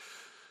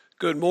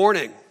Good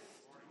morning.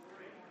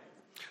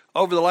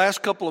 Over the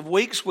last couple of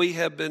weeks, we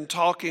have been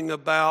talking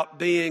about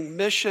being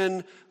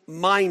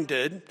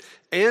mission-minded.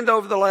 And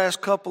over the last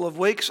couple of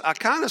weeks, I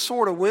kind of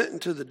sort of went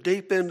into the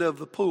deep end of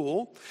the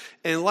pool.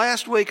 And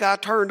last week, I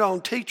turned on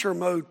teacher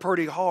mode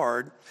pretty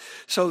hard.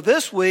 So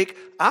this week,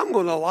 I'm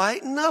going to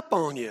lighten up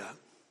on you.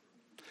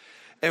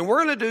 And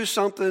we're going to do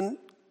something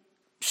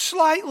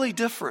slightly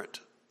different.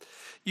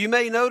 You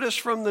may notice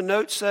from the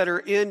notes that are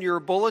in your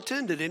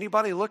bulletin, did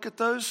anybody look at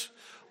those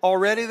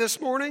already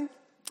this morning?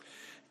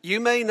 You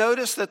may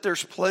notice that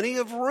there's plenty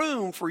of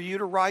room for you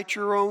to write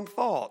your own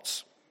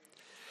thoughts.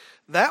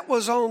 That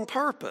was on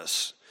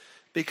purpose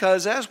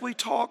because as we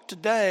talk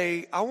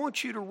today, I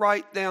want you to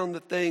write down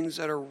the things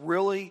that are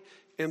really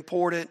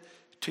important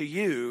to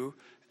you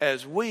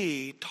as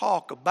we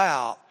talk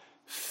about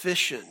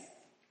fishing.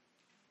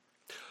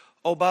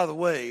 Oh, by the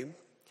way,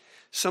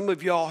 some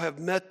of y'all have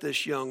met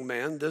this young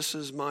man. This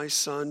is my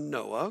son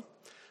Noah,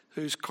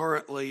 who's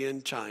currently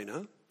in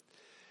China.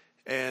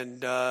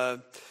 And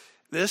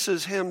this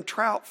is him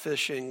trout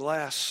fishing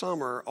last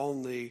summer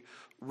on the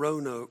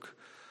Roanoke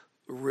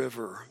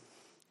River.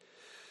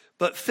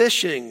 But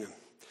fishing,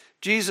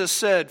 Jesus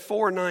said,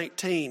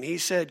 4:19, he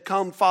said,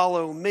 "Come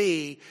follow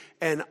me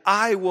and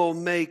I will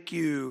make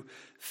you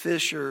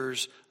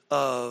fishers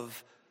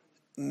of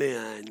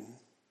men."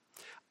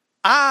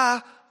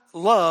 I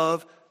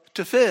love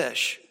to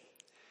fish.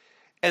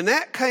 And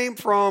that came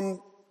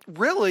from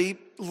really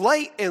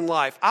late in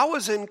life. I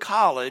was in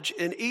college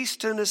in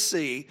East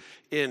Tennessee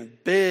in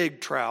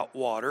big trout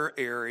water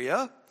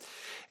area.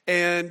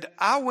 And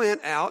I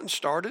went out and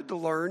started to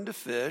learn to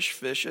fish,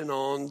 fishing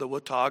on the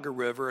Watauga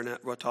River and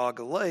at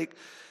Watauga Lake,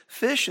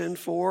 fishing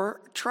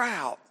for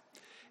trout.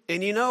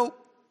 And you know,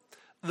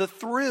 the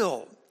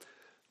thrill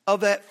of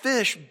that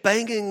fish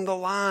banging the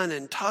line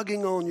and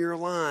tugging on your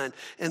line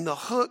and the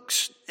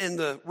hooks and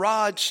the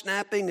rod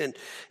snapping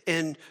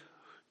and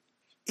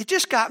it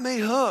just got me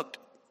hooked.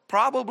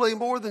 Probably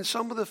more than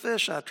some of the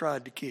fish I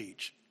tried to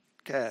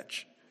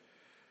catch.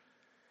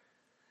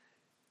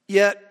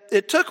 Yet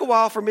it took a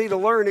while for me to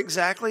learn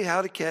exactly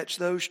how to catch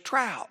those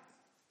trout.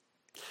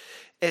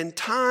 And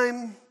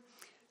time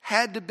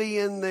had to be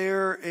in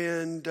there.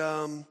 And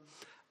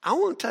I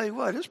want to tell you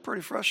what, it's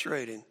pretty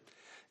frustrating.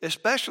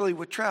 Especially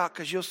with trout,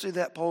 because you'll see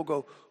that pole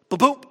go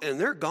boom, and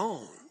they're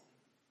gone.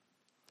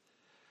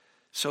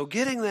 So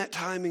getting that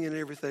timing and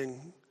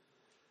everything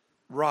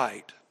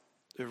right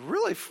is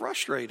really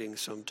frustrating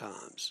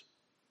sometimes.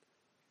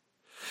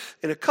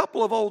 And a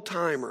couple of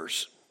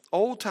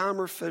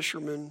old-timer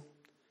fishermen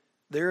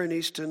there in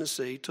East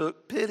Tennessee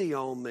took pity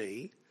on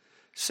me,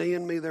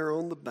 seeing me there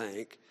on the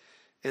bank,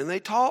 and they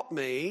taught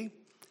me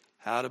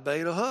how to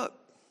bait a hook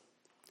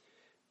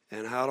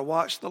and how to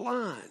watch the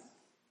line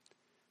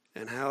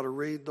and how to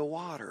read the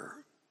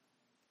water.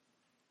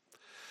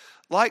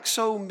 Like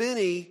so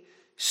many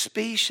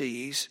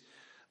species,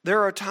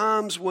 there are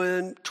times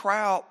when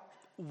trout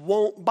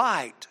won't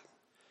bite.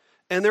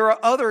 And there are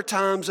other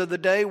times of the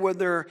day when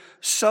they're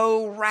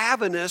so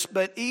ravenous,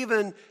 but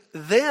even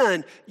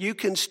then you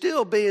can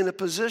still be in a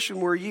position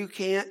where you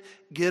can't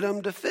get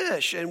them to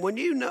fish. And when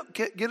you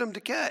get them to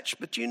catch,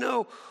 but you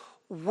know,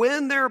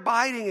 when they're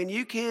biting and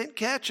you can't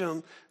catch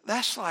them,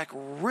 that's like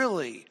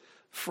really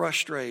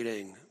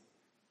frustrating.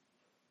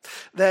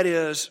 That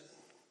is,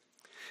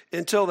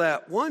 until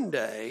that one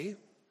day,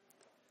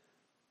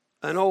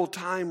 an old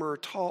timer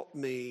taught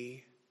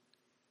me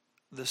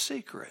the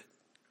secret.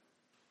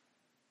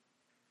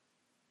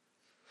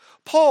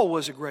 Paul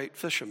was a great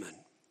fisherman.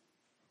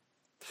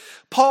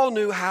 Paul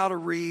knew how to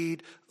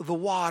read the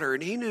water,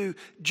 and he knew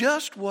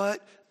just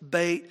what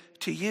bait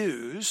to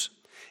use,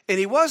 and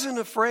he wasn't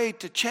afraid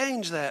to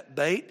change that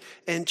bait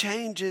and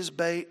change his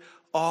bait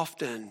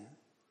often.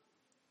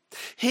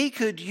 He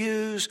could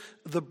use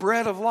the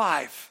bread of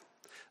life,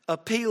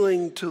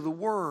 appealing to the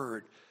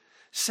word,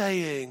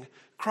 saying,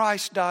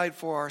 Christ died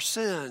for our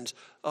sins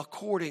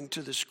according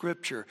to the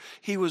scripture.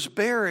 He was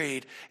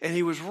buried and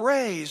he was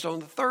raised on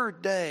the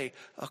third day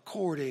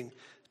according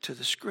to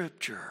the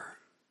scripture.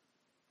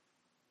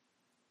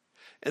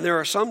 And there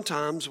are some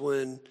times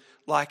when,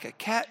 like a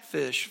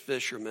catfish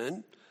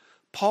fisherman,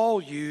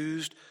 Paul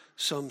used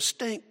some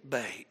stink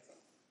bait.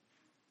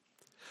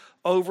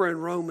 Over in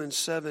Romans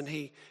 7,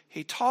 he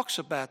talks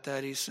about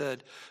that. He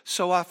said,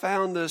 so I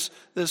found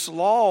this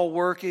law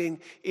working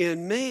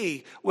in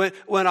me. When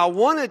I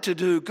wanted to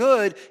do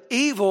good,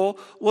 evil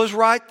was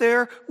right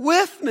there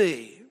with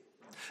me,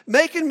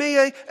 making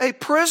me a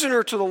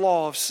prisoner to the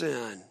law of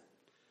sin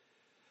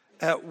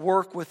at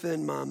work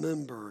within my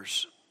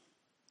members.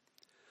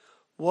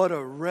 What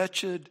a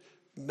wretched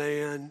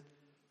man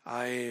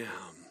I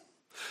am.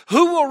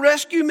 Who will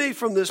rescue me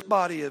from this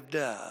body of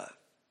death?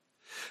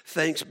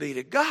 Thanks be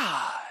to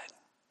God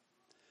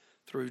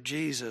through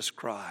Jesus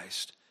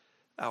Christ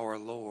our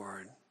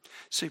Lord.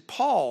 See,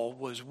 Paul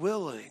was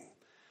willing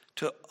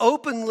to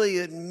openly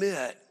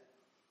admit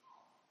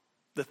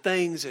the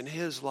things in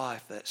his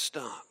life that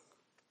stunk.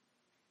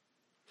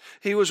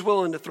 He was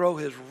willing to throw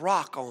his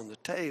rock on the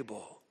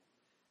table.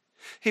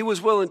 He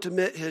was willing to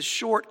admit his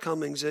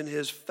shortcomings and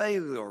his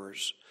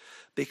failures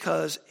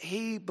because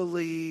he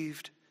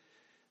believed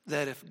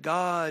that if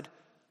God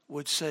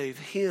would save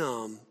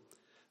him,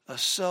 a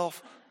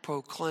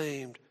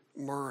self-proclaimed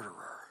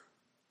murderer,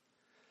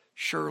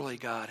 surely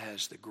God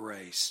has the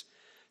grace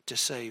to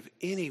save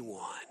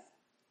anyone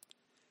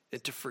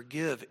and to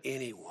forgive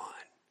anyone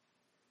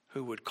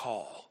who would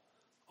call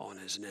on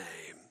his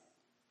name.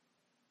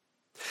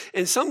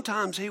 And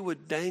sometimes he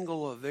would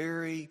dangle a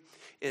very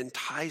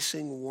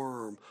enticing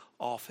worm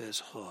off his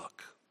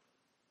hook.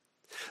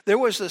 There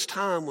was this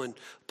time when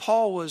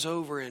Paul was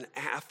over in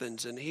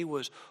Athens and he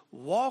was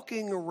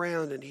walking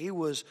around and he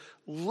was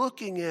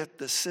looking at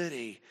the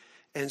city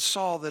and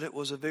saw that it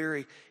was a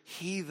very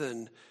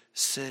heathen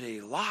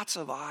city, lots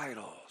of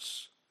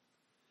idols.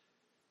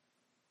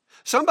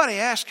 Somebody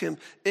asked him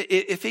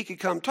if he could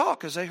come talk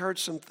because they heard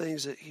some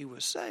things that he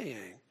was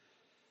saying.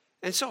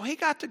 And so he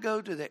got to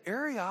go to the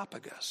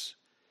Areopagus.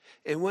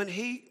 And when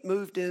he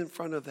moved in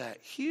front of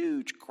that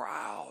huge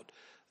crowd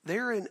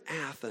there in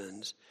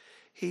Athens,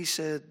 he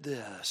said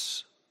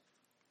this: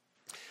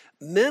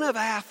 "Men of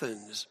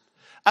Athens,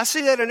 I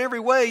see that in every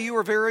way you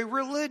are very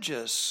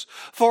religious.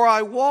 For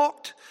I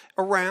walked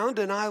around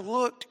and I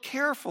looked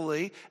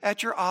carefully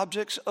at your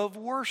objects of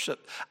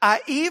worship.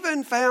 I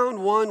even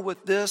found one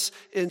with this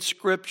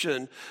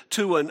inscription,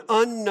 'To an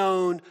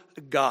unknown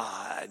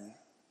God.'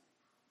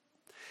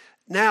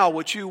 Now,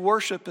 what you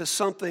worship as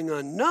something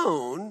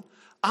unknown,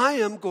 I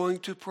am going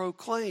to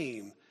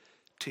proclaim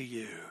to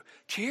you."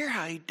 Do you hear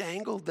how he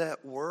dangled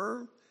that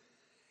worm?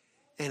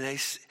 And they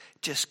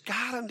just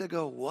got him to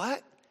go,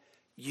 "What?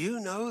 You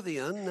know the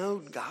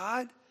unknown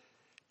God?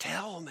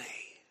 Tell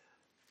me."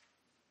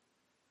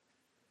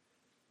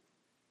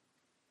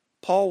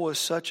 Paul was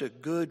such a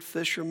good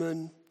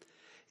fisherman,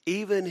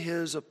 even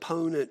his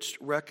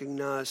opponents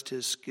recognized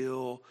his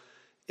skill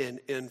and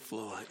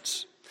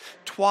influence.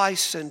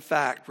 Twice, in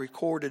fact,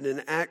 recorded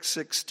in Acts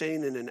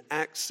 16 and in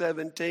Acts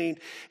 17,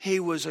 he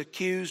was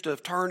accused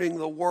of turning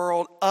the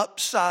world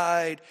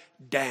upside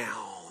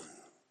down.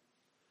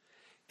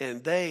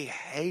 And they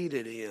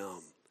hated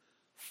him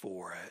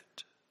for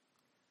it.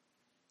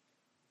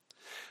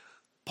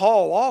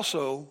 Paul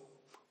also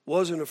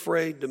wasn't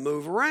afraid to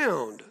move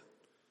around.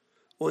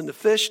 When the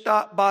fish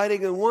stopped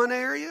biting in one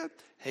area,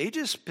 he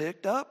just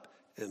picked up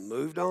and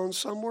moved on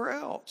somewhere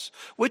else.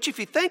 Which, if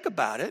you think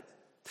about it,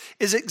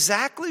 is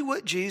exactly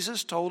what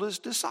Jesus told his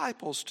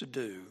disciples to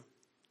do.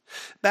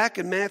 Back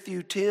in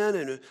Matthew 10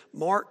 and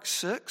Mark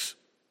 6,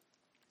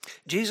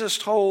 Jesus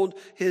told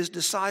his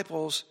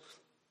disciples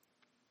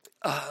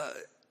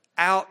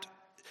out,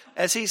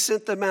 as he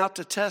sent them out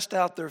to test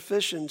out their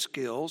fishing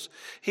skills,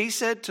 he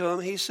said to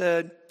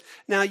them,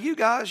 "Now you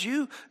guys,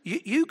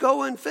 you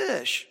go and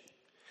fish.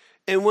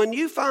 And when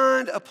you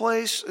find a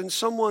place and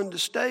someone to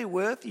stay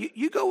with,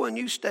 you go and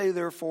you stay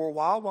there for a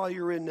while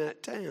you're in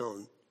that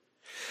town.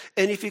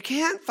 And if you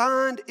can't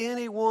find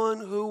anyone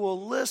who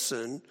will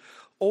listen,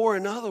 or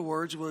in other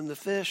words, when the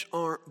fish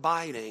aren't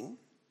biting,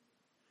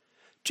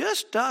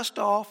 just dust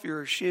off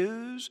your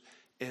shoes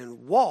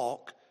and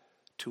walk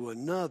to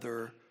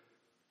another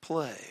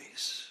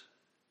place."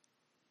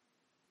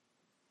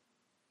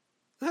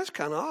 That's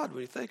kind of odd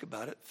when you think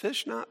about it.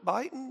 Fish not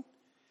biting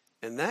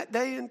in that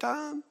day and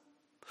time?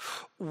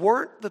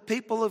 Weren't the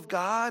people of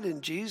God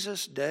in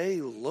Jesus'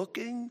 day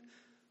looking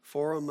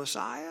for a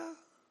Messiah?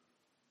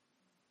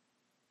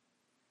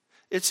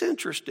 It's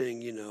interesting,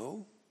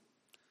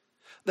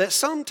 that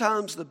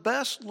sometimes the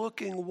best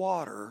looking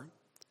water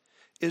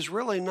is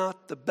really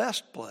not the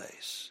best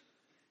place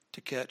to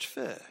catch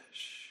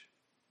fish.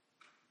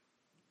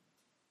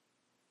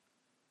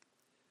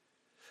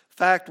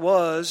 Fact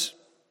was,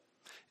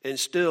 and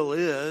still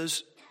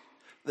is,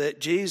 that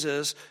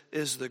Jesus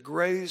is the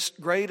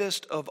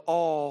greatest of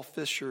all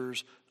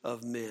fishers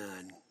of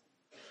men.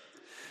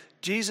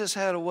 Jesus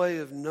had a way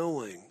of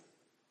knowing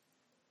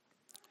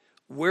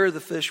where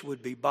the fish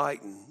would be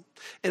biting.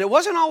 And it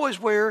wasn't always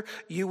where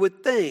you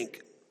would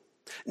think.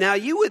 Now,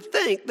 you would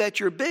think that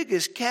your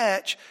biggest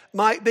catch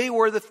might be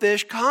where the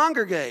fish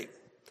congregate,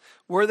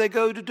 where they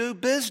go to do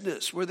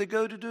business, where they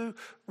go to do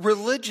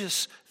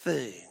religious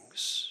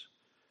things.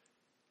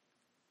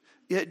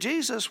 Yet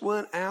Jesus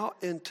went out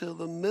into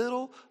the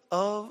middle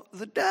of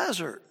the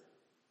desert,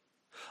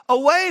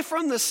 away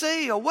from the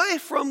sea, away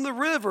from the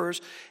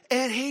rivers,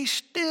 and he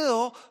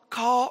still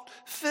caught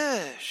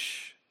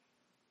fish.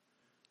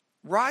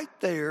 Right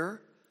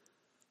there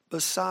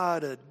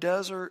beside a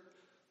desert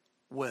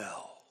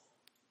well.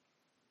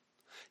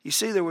 You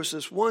see, there was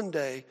this one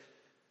day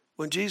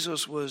when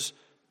Jesus was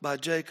by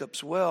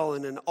Jacob's well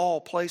and in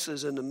all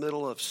places in the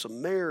middle of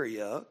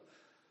Samaria.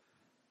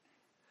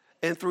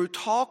 And through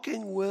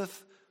talking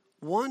with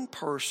one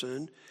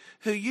person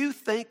who you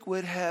think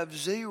would have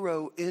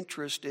zero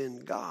interest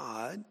in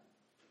God,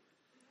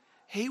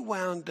 he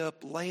wound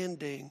up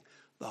landing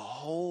the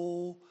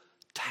whole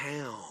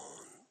town.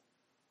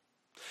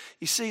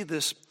 You see,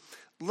 this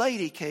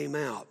lady came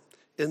out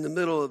in the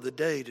middle of the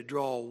day to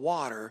draw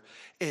water,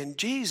 and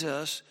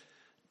Jesus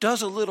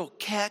does a little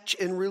catch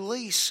and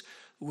release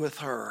with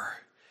her.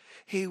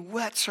 he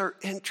whets her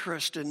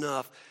interest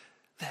enough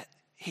that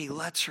he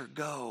lets her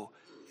go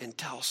and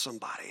tell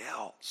somebody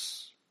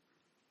else.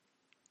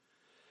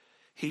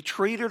 He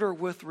treated her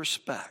with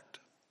respect,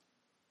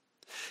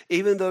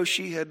 even though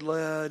she had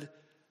led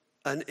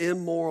an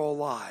immoral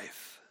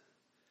life.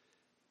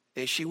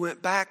 And she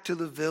went back to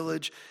the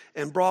village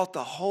and brought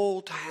the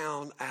whole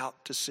town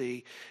out to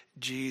see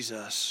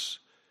Jesus,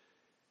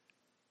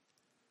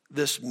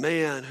 this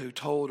man who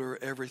told her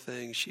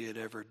everything she had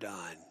ever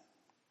done.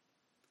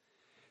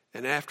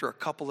 And after a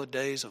couple of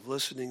days of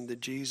listening to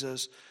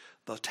Jesus,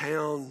 the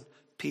town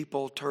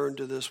people turned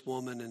to this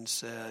woman and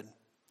said,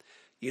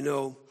 "You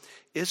know,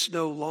 it's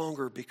no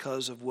longer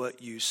because of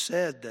what you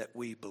said that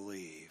we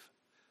believe.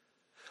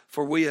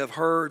 For we have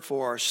heard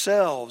for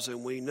ourselves,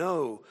 and we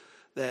know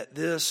that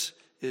this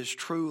is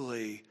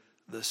truly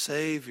the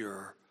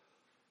Savior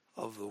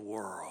of the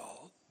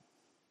world."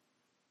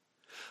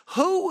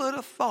 Who would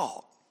have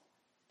thought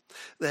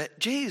that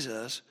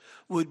Jesus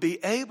would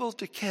be able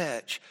to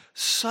catch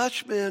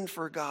such men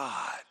for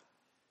God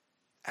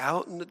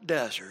out in the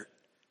desert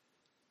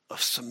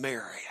of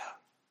Samaria?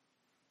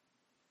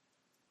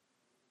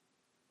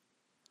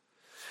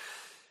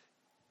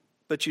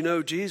 But you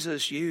know,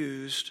 Jesus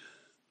used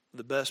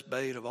the best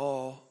bait of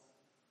all.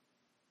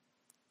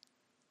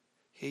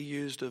 He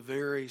used a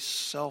very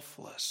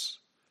selfless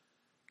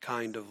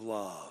kind of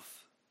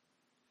love.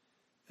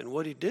 And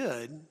what he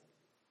did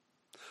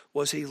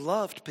was he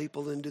loved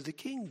people into the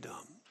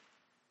kingdom.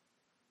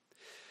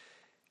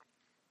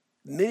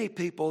 Many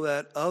people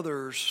that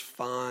others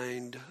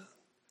find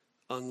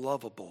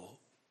unlovable.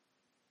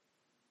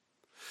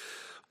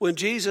 When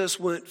Jesus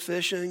went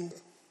fishing,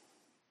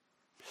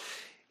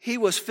 he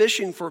was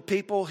fishing for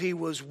people he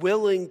was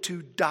willing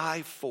to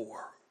die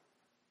for.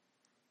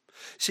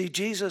 See,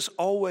 Jesus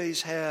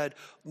always had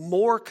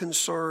more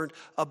concern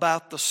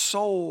about the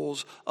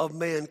souls of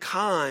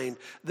mankind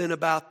than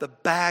about the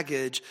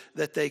baggage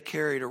that they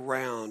carried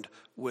around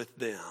with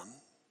them.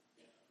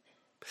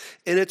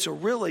 And it's a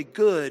really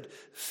good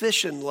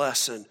fishing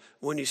lesson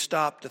when you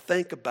stop to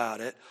think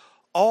about it.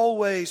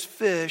 Always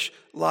fish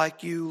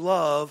like you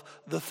love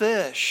the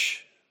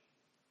fish.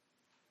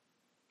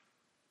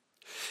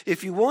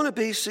 If you want to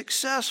be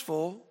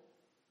successful,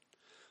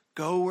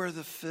 go where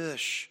the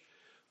fish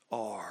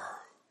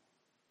are.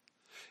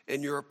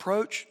 And your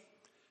approach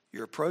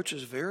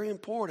is very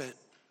important.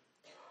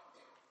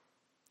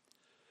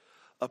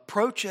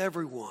 Approach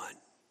everyone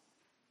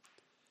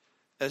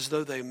as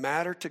though they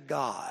matter to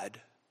God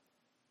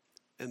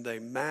and they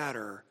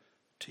matter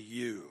to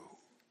you.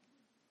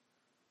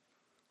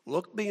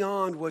 Look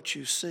beyond what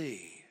you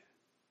see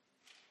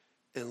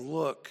and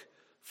look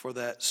for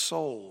that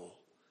soul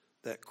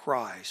that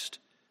Christ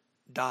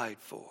died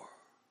for.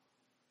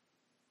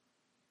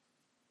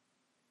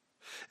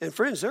 And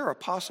friends, there are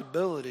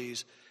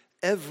possibilities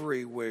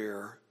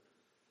everywhere.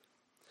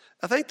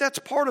 I think that's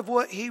part of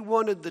what he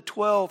wanted the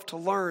 12 to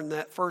learn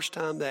that first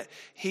time that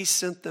he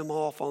sent them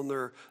off on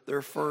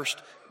their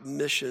first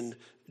mission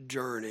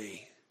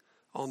journey,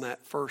 on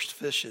that first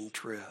fishing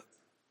trip.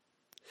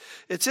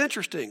 It's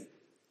interesting.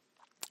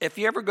 If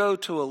you ever go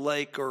to a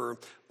lake or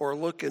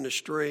look in a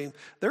stream,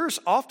 there's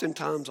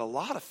oftentimes a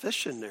lot of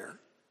fish in there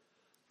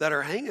that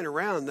are hanging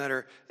around, that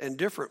are in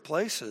different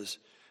places.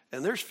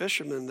 And there's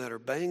fishermen that are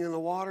banging the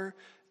water,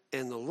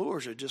 and the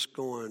lures are just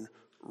going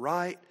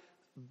right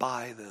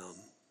by them.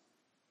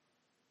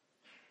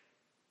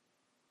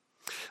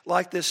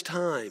 Like this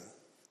time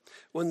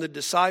when the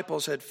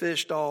disciples had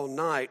fished all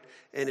night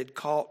and had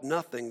caught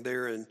nothing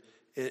there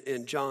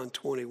in John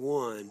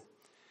 21.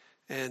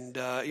 And,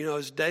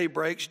 as day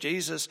breaks,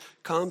 Jesus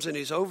comes and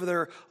he's over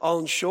there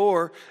on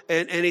shore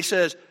and he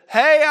says,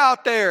 "Hey,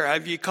 out there,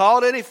 have you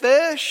caught any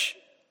fish?"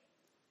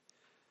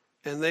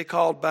 And they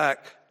called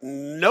back,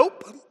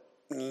 "Nope,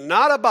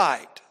 not a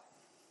bite."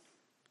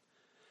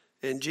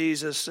 And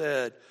Jesus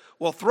said,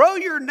 "Well, throw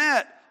your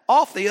net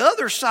off the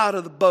other side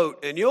of the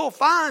boat and you'll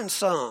find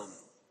some."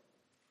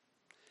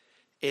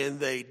 And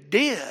they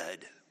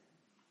did.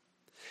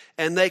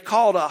 And they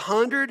caught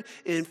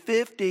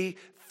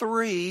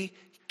 153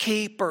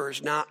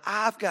 keepers. Now,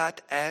 I've got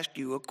to ask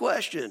you a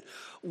question.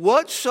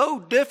 What's so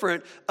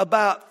different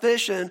about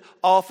fishing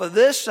off of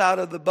this side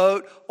of the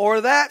boat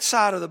or that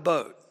side of the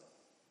boat?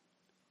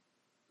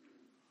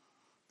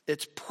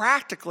 It's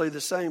practically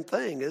the same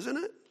thing, isn't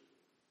it?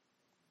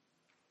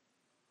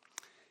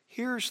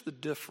 Here's the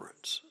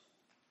difference.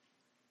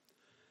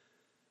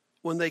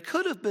 When they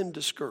could have been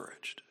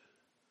discouraged,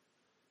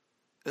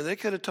 and they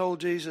could have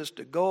told Jesus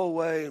to go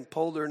away and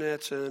pull their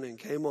nets in and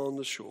came on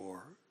the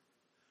shore,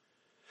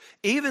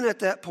 even at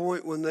that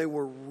point when they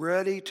were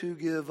ready to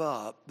give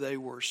up, they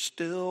were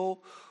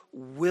still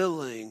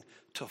willing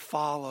to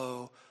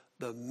follow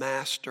the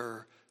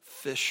master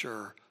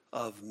fisher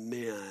of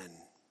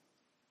men.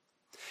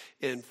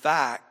 In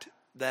fact,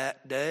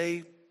 that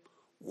day,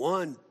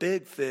 one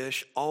big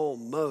fish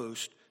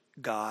almost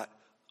got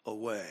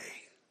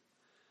away.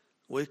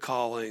 We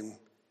call him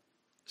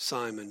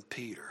Simon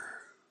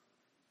Peter.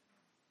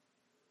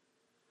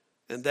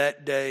 And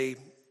that day,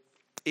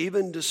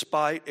 even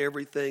despite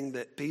everything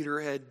that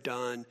Peter had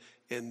done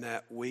in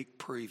that week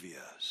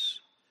previous.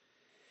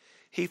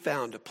 He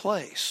found a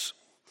place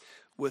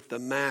with the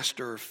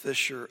master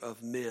fisher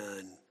of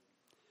men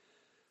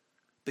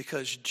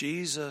because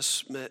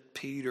Jesus met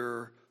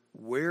Peter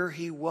where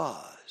he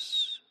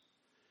was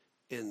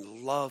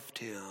and loved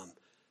him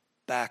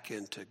back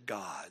into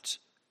God's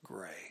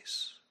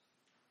grace.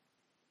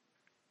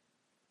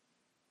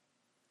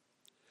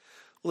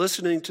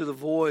 Listening to the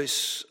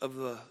voice of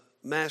the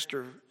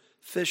master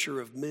fisher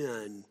of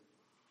men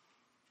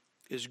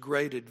is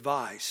great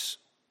advice.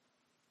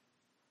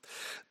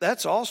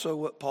 That's also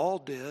what Paul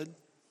did.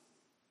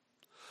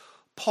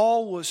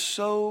 Paul was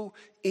so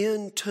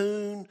in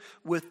tune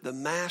with the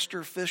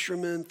master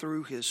fisherman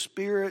through his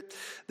spirit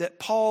that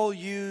Paul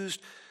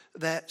used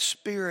that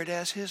spirit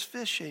as his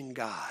fishing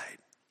guide,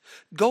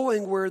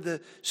 going where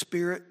the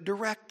Spirit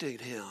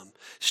directed him,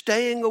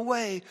 staying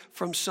away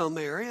from some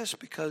areas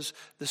because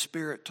the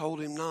Spirit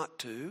told him not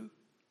to,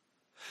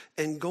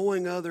 and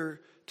going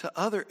to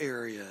other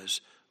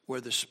areas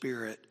where the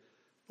Spirit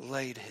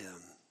laid him.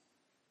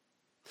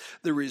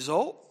 The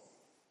result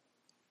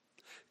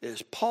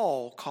is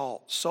Paul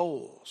caught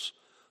souls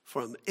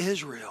from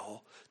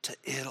Israel to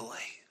Italy.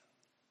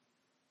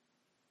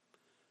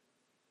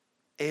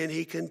 And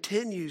he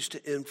continues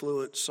to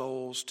influence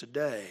souls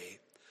today,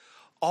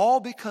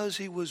 all because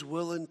he was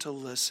willing to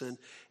listen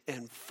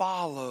and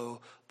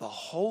follow the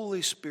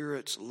Holy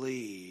Spirit's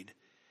lead,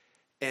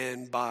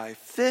 and by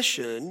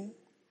fishing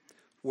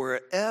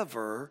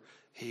wherever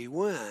he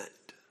went.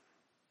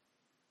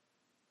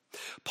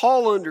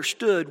 Paul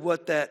understood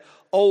what that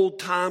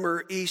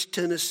old-timer East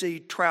Tennessee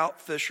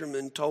trout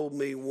fisherman told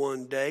me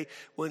one day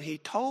when he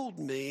told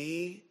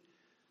me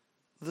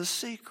the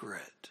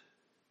secret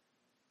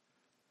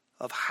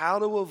of how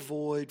to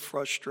avoid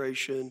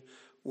frustration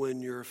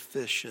when you're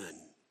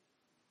fishing.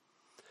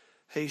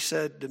 He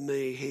said to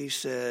me,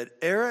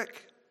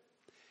 Eric,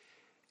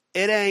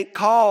 it ain't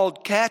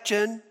called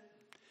catching,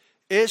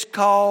 it's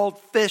called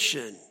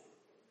fishing.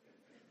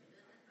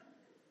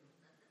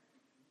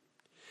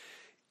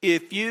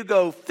 If you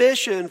go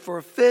fishing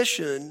for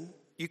fishing,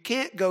 you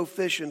can't go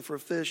fishing for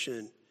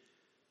fishing.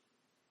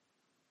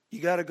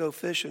 You got to go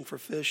fishing for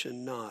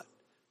fishing, not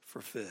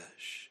for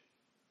fish.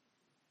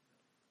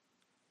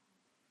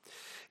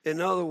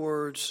 In other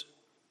words,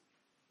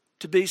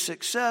 to be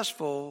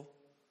successful,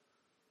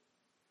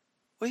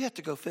 we have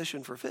to go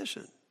fishing for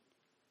fishing.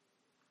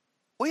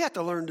 We have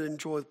to learn to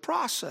enjoy the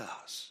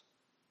process,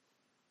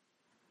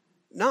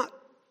 not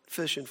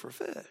fishing for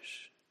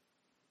fish.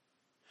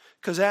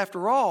 Because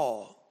after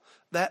all,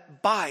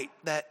 that bite,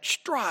 that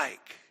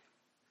strike,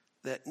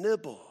 that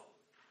nibble,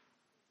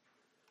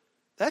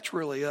 that's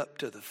really up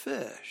to the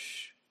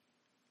fish,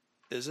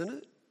 isn't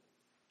it?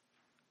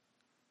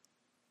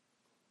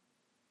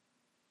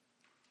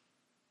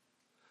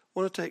 I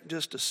want to take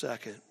just a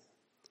second.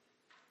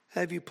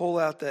 Have you pull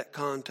out that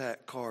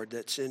contact card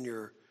that's in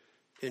your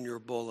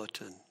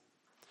bulletin.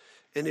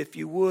 And if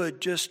you would,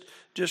 just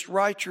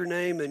write your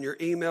name and your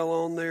email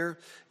on there.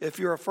 If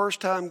you're a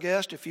first-time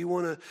guest, if you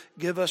want to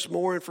give us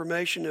more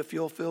information, if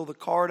you'll fill the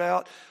card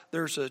out,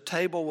 there's a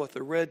table with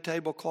a red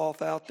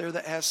tablecloth out there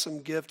that has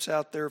some gifts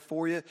out there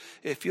for you.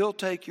 If you'll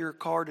take your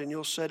card and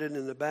you'll set it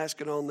in the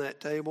basket on that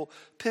table,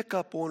 pick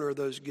up one of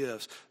those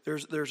gifts.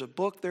 There's a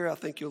book there I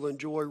think you'll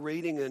enjoy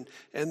reading,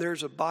 and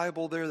there's a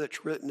Bible there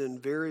that's written in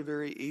very,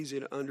 very easy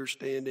to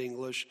understand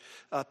English.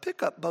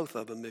 Pick up both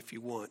of them if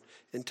you want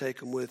and take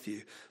them with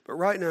you. But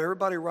right now,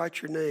 everybody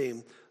write your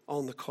name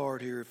on the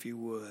card here if you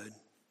would.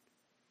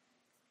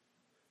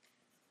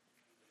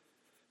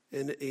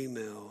 And the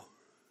email.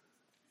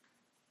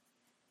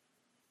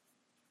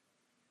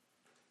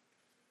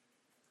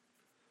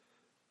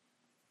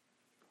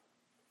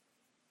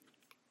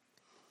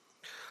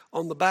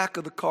 On the back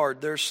of the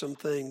card, there's some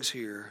things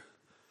here.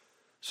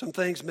 Some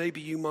things maybe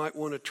you might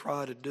want to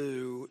try to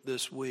do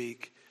this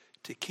week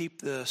to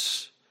keep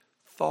this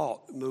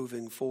thought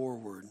moving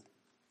forward.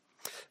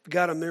 I've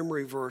got a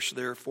memory verse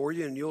there for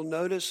you, and you'll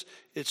notice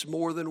it's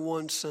more than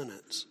one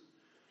sentence,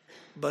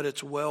 but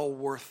it's well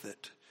worth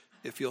it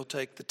if you'll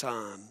take the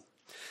time.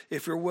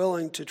 If you're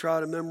willing to try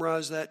to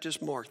memorize that,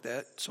 just mark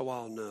that so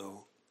I'll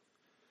know.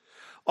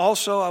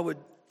 Also, I would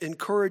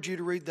encourage you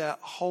to read that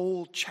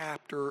whole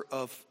chapter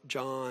of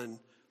John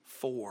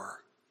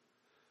 4.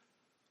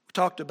 We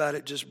talked about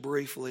it just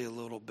briefly a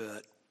little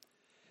bit.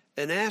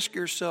 And ask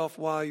yourself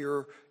while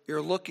you're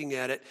looking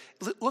at it,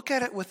 look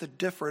at it with a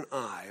different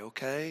eye,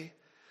 okay?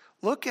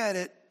 Look at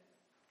it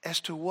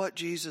as to what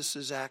Jesus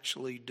is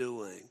actually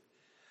doing.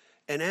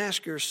 And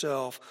ask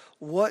yourself,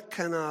 what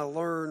can I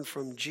learn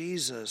from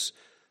Jesus'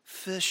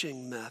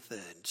 fishing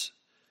methods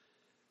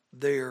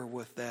there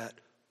with that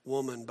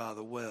woman by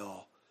the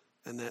well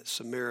and that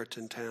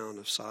Samaritan town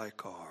of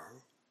Sychar?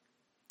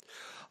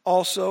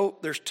 Also,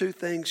 there's two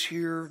things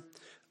here.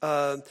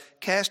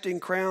 Casting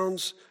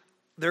Crowns,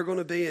 they're going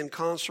to be in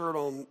concert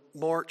on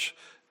March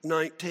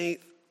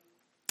 19th.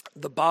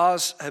 The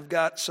Boz have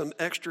got some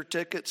extra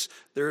tickets.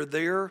 They're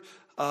there.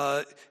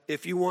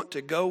 If you want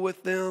to go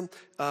with them,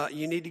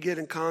 you need to get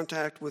in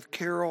contact with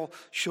Carol.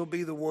 She'll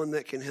be the one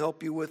that can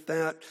help you with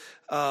that.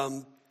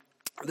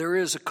 There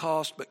is a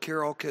cost, but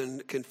Carol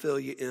can fill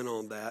you in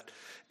on that.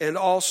 And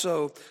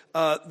also,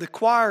 the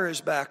choir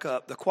is back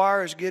up. The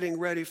choir is getting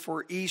ready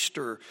for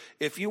Easter.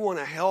 If you want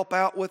to help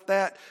out with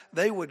that,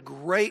 they would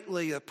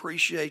greatly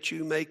appreciate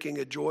you making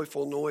a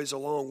joyful noise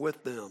along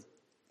with them.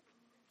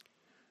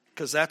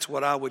 Because that's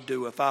what I would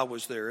do if I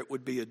was there. It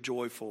would be a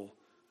joyful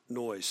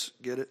noise.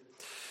 Get it?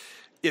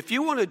 If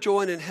you want to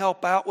join and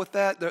help out with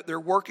that, they're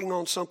working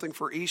on something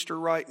for Easter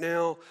right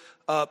now.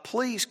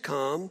 Please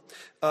come.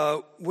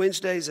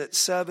 Wednesdays at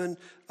 7.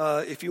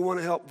 If you want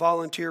to help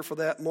volunteer for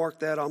that, mark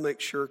that. I'll make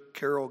sure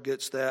Carol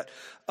gets that.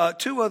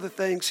 2 other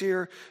things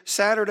here.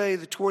 Saturday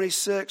the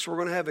 26th, we're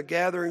going to have a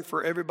gathering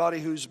for everybody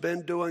who's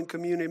been doing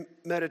communion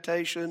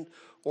meditation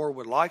or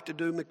would like to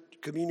do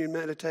communion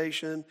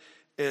meditation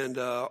and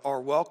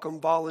are welcome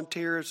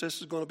volunteers. This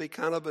is going to be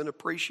kind of an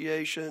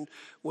appreciation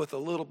with a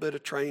little bit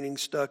of training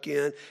stuck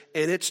in.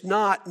 And it's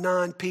not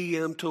 9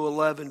 p.m. to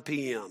 11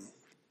 p.m.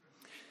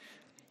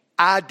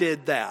 I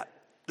did that.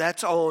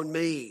 That's on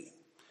me.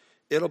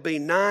 It'll be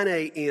 9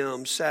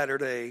 a.m.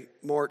 Saturday,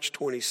 March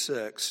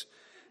 26th.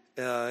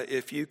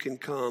 If you can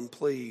come,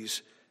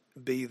 please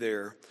be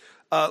there.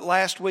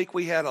 Last week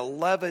we had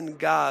 11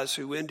 guys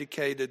who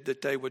indicated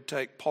that they would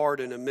take part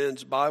in a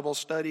men's Bible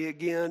study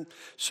again.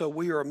 So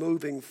we are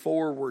moving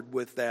forward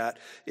with that.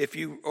 If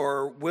you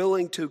are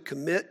willing to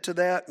commit to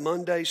that,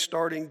 Monday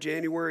starting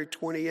January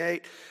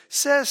 28,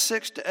 says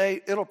 6 to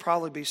 8. It'll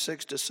probably be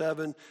 6 to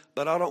 7,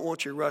 but I don't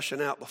want you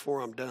rushing out before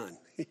I'm done.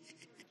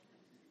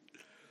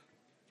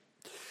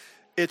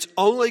 It's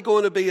only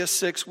going to be a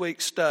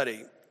 6-week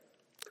study.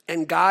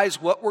 And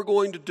guys, what we're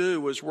going to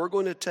do is we're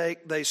going to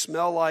take They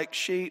Smell Like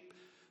Sheep,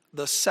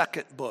 the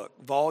second book,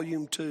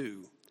 volume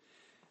 2.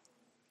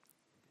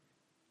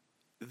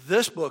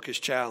 This book is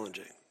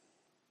challenging.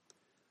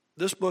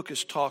 This book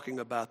is talking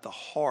about the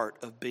heart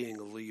of being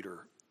a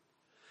leader.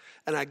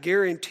 And I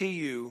guarantee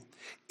you,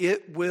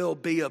 it will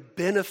be a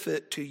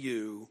benefit to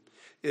you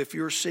if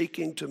you're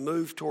seeking to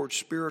move towards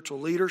spiritual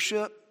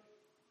leadership,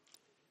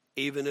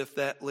 even if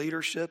that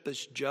leadership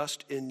is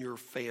just in your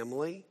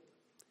family.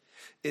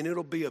 And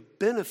it'll be a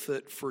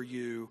benefit for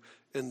you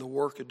in the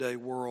workaday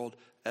world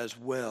as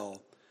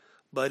well.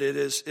 But it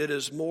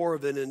is more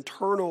of an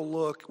internal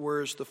look,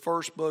 whereas the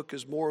first book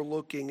is more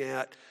looking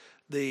at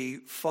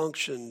the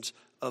functions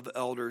of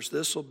elders.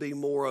 This will be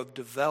more of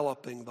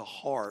developing the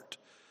heart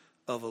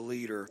of a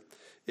leader.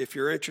 If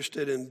you're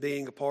interested in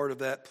being a part of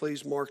that,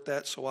 please mark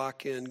that so I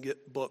can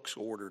get books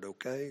ordered,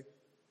 okay?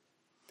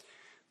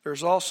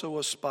 There's also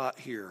a spot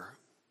here.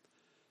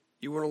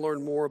 You want to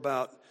learn more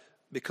about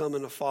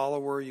becoming a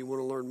follower, you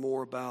want to learn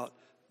more about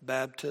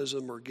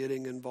baptism or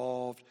getting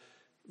involved,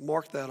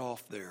 mark that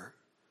off there.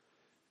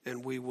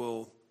 And we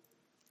will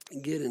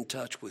get in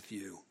touch with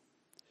you.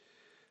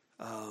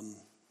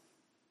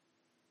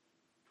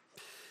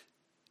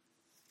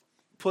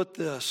 Put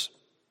this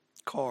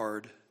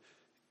card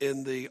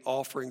in the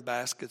offering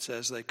baskets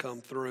as they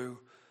come through.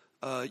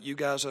 You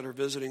guys that are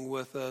visiting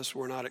with us,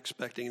 we're not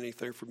expecting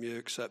anything from you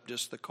except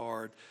just the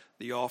card.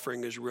 The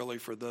offering is really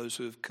for those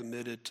who have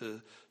committed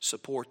to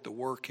support the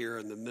work here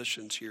and the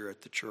missions here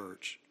at the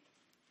church.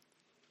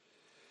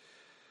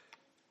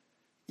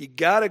 You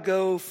got to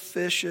go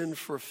fishing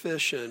for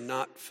fishing,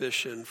 not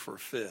fishing for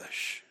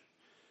fish.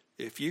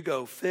 If you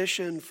go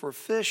fishing for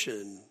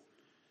fishing,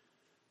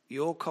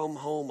 you'll come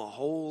home a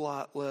whole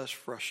lot less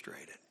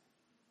frustrated.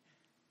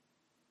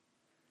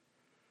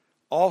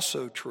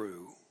 Also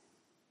true,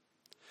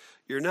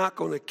 you're not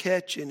going to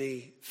catch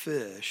any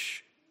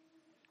fish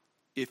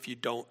if you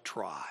don't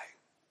try.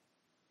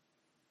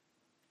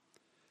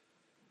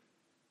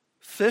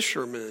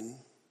 Fishermen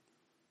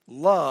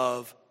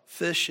love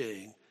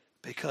fishing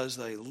because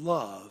they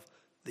love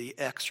the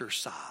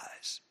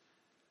exercise.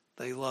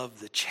 They love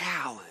the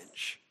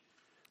challenge,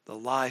 the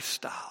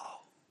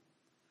lifestyle.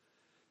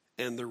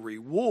 And the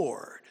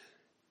reward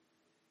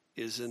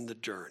is in the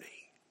journey.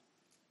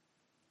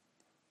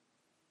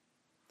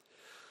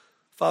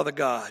 Father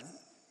God,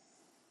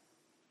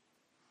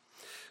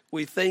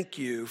 we thank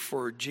you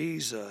for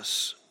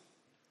Jesus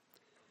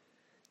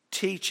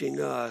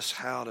teaching us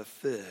how to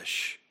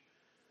fish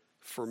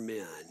for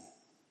men.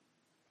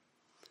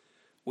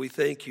 We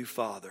thank you,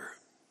 Father,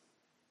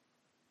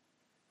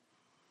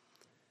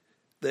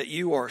 that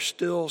you are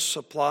still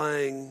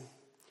supplying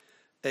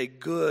a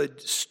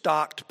good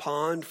stocked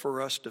pond for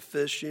us to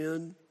fish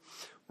in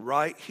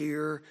right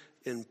here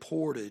in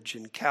Portage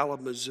and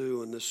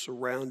Kalamazoo and the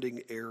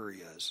surrounding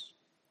areas.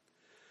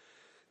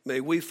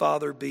 May we,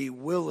 Father, be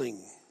willing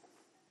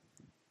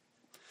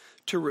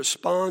to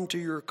respond to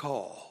your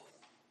call.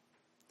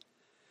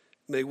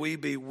 May we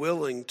be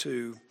willing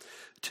to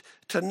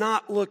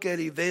not look at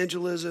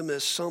evangelism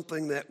as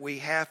something that we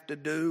have to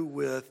do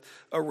with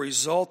a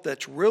result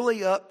that's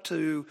really up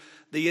to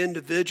the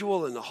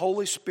individual and the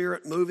Holy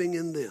Spirit moving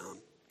in them.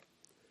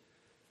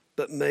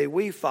 But may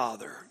we,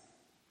 Father,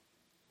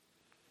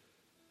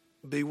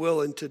 be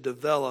willing to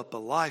develop a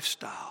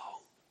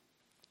lifestyle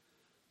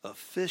of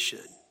fishing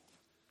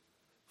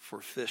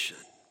for fishing.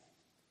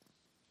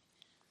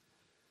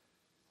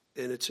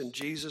 And it's in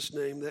Jesus'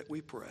 name that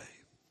we pray.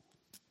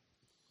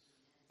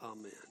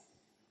 Amen.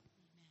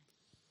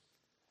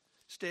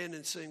 Stand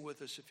and sing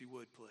with us if you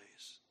would,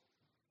 please.